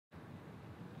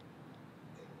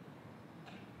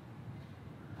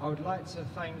I would like to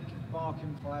thank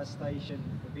Barking Fire Station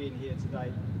for being here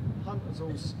today, Hunters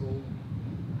Hall School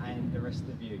and the rest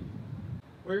of you.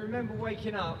 We remember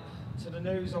waking up to the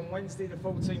news on Wednesday the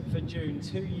 14th of June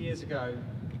 2 years ago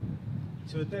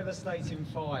to a devastating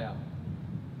fire.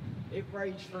 It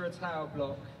raged through a tower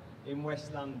block in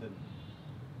West London.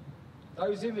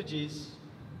 Those images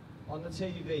on the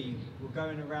TV were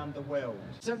going around the world.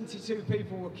 72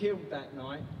 people were killed that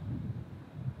night.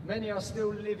 Many are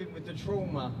still living with the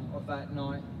trauma of that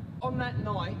night. On that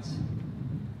night,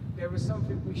 there was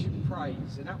something we should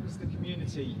praise, and that was the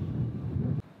community.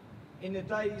 In the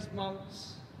days,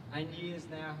 months, and years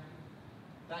now,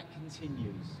 that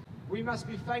continues. We must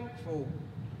be thankful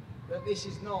that this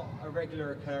is not a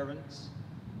regular occurrence,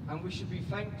 and we should be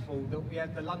thankful that we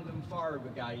have the London Fire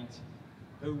Brigade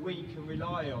who we can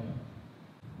rely on.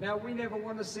 Now, we never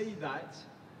want to see that,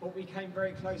 but we came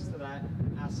very close to that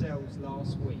ourselves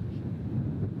last week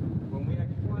when we had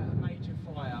quite a major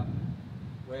fire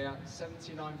where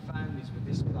 79 families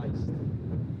were displaced.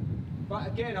 But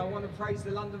again, I want to praise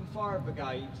the London Fire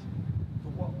Brigade for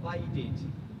what they did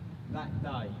that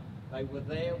day. They were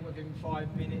there within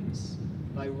 5 minutes.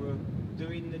 They were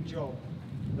doing the job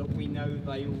that we know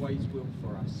they always will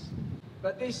for us.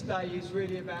 But this day is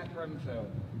really about Grenfell,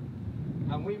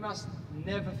 and we must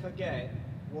never forget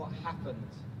what happened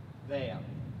there.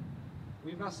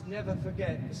 We must never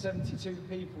forget the 72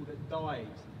 people that died.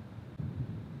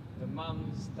 The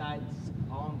mums, dads,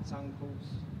 aunts, uncles,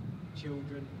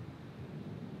 children.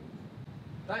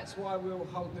 That's why we'll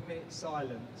hold the minute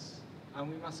silence,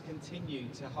 and we must continue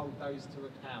to hold those to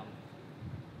account,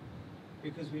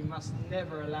 because we must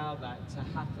never allow that to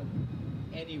happen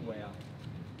anywhere